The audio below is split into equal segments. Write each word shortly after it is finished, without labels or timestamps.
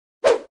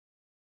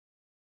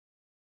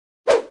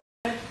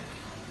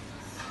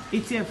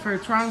ETF for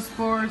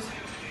transport.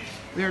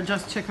 We are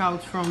just checked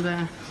out from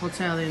the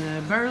hotel in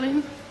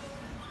Berlin.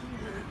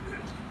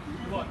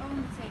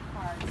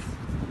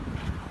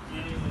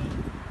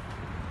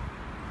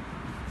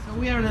 So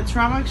we are in the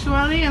tram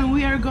actually, and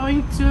we are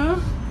going to...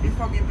 Okay.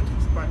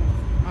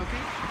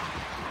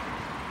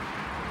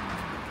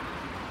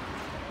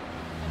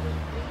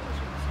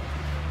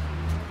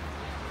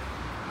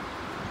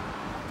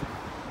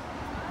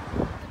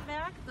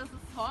 This is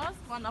Horst,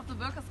 one of the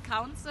Workers'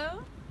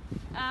 Council,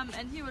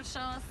 and he will show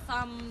us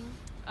some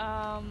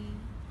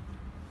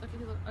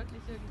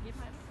örtliche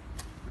Gegebenheiten.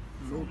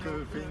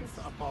 Local things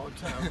about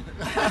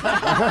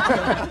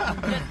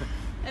Yes.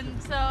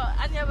 And so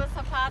Anja will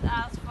support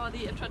us for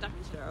the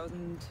introduction.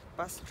 1,000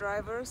 bus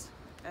drivers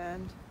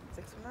and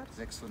 600?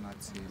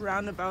 610.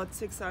 Round about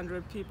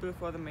 600 people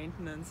for the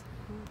maintenance.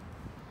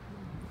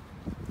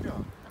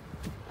 Ja,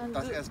 And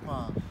das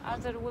erstmal. are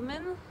there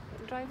women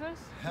drivers?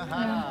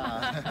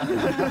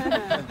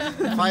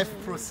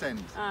 5%.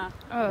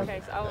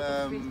 Okay, so out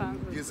of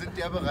 3,000. Wir sind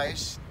der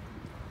Bereich,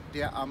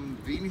 der am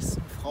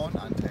wenigsten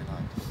Frauenanteil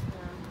hat.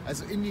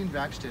 Also in den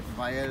Werkstätten,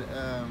 weil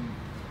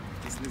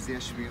das ist eine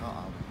sehr schwere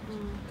Arbeit.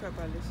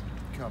 Körperlich.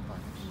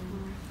 Körperlich.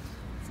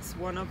 It's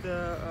one of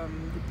the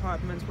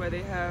departments where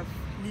they have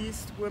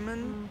least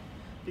women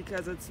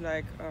because it's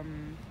like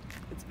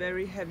it's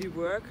very heavy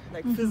work,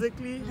 like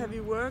physically heavy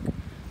work.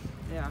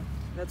 Yeah,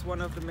 that's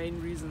one of the main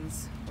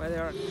reasons why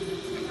there are.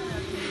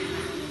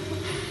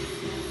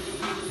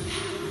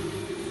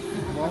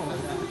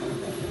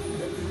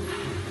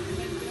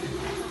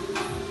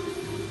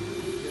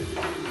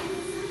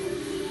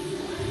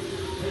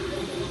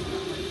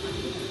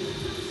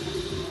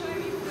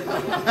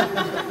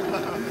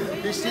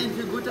 Wir stehen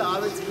für gute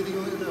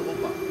Arbeitsbedingungen in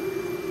Europa.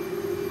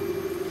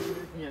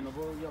 Nie, no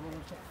bo ja mam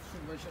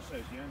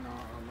 26, nie? Na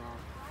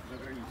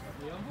zagranicę.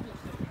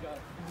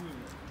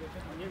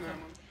 Nie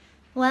wiem.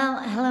 Well,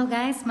 hello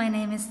guys, my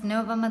name is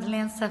Nova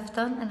Madeleine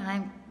Sefton and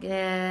I'm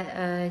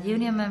a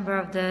union member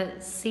of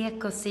the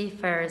SECO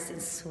Seafarers in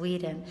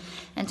Sweden.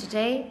 And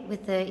today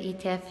with the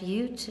ETF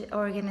Youth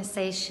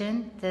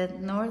organization, the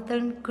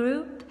Northern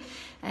Group,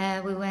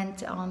 we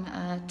went on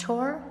a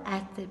tour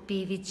at the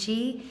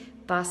BVG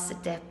bus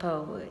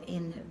depot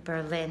in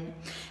Berlin.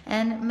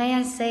 And may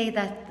I say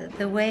that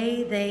the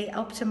way they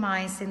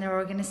optimize in their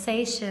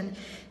organization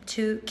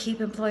to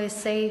keep employees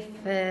safe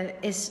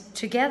is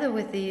together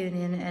with the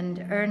union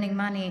and earning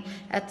money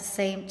at the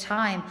same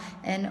time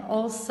and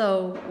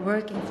also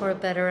working for a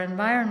better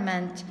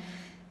environment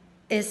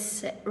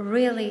is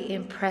really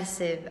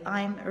impressive.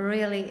 I'm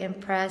really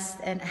impressed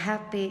and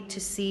happy to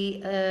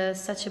see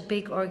such a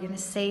big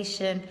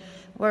organization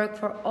work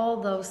for all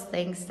those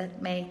things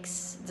that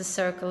makes the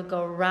circle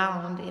go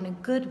round in a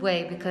good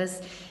way,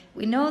 because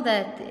we know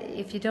that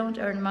if you don't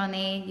earn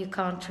money, you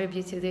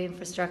contribute to the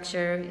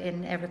infrastructure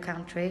in every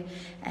country,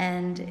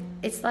 and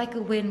it's like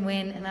a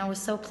win-win, and I was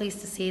so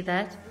pleased to see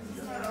that. This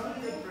is not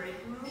only a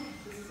break room,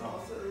 this is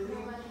also a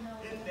room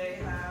if they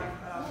have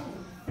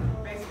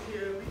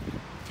basically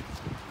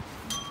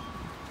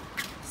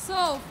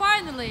So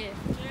finally,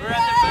 We're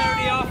at the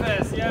Verdi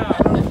office, yeah.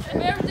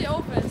 where's the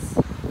office?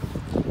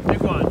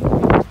 Big one.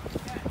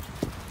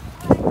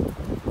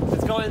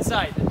 Let's go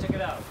inside and check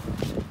it out.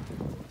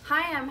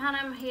 Hi, I'm Hannah.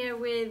 I'm here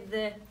with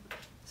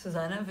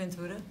Susanne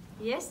Ventura.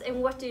 yes.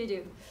 And what do you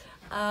do?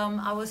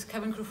 I was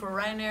cabin crew for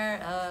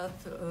Ryanair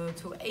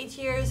to 8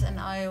 years, and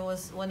I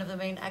was one of the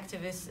main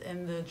activists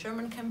in the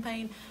German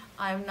campaign.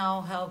 I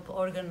now help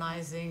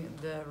organizing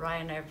the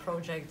Ryanair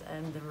project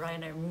and the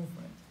Ryanair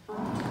movement.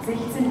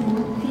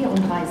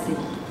 16:34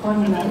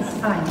 von Mainz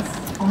 1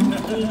 und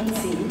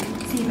EC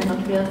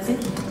 47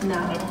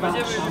 nach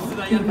Warschau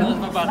über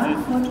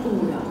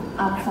Frankfurt-Oder.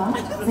 Abfahrt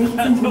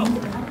 16:00.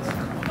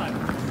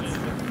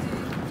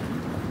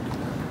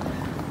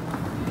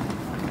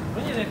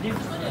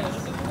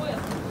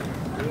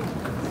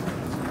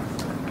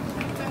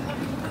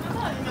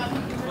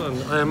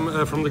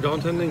 I'm from the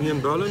ground handling here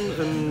in Berlin,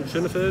 in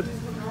Schönefeld.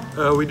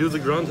 We do the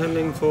ground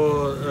handling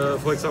for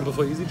example,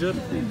 for EasyJet.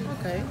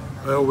 Okay.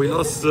 We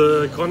lost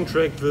the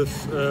contract with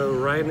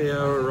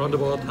Ryanair around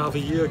about half a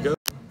year ago.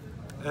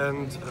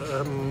 And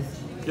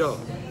yeah,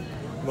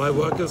 my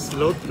work is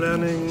load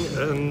planning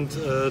and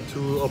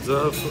to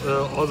observe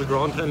all the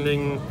ground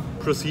handling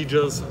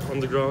procedures on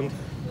the ground.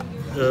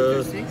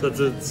 That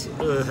it's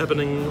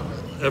happening,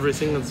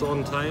 everything is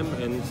on time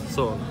and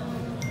so on.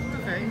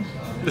 Okay.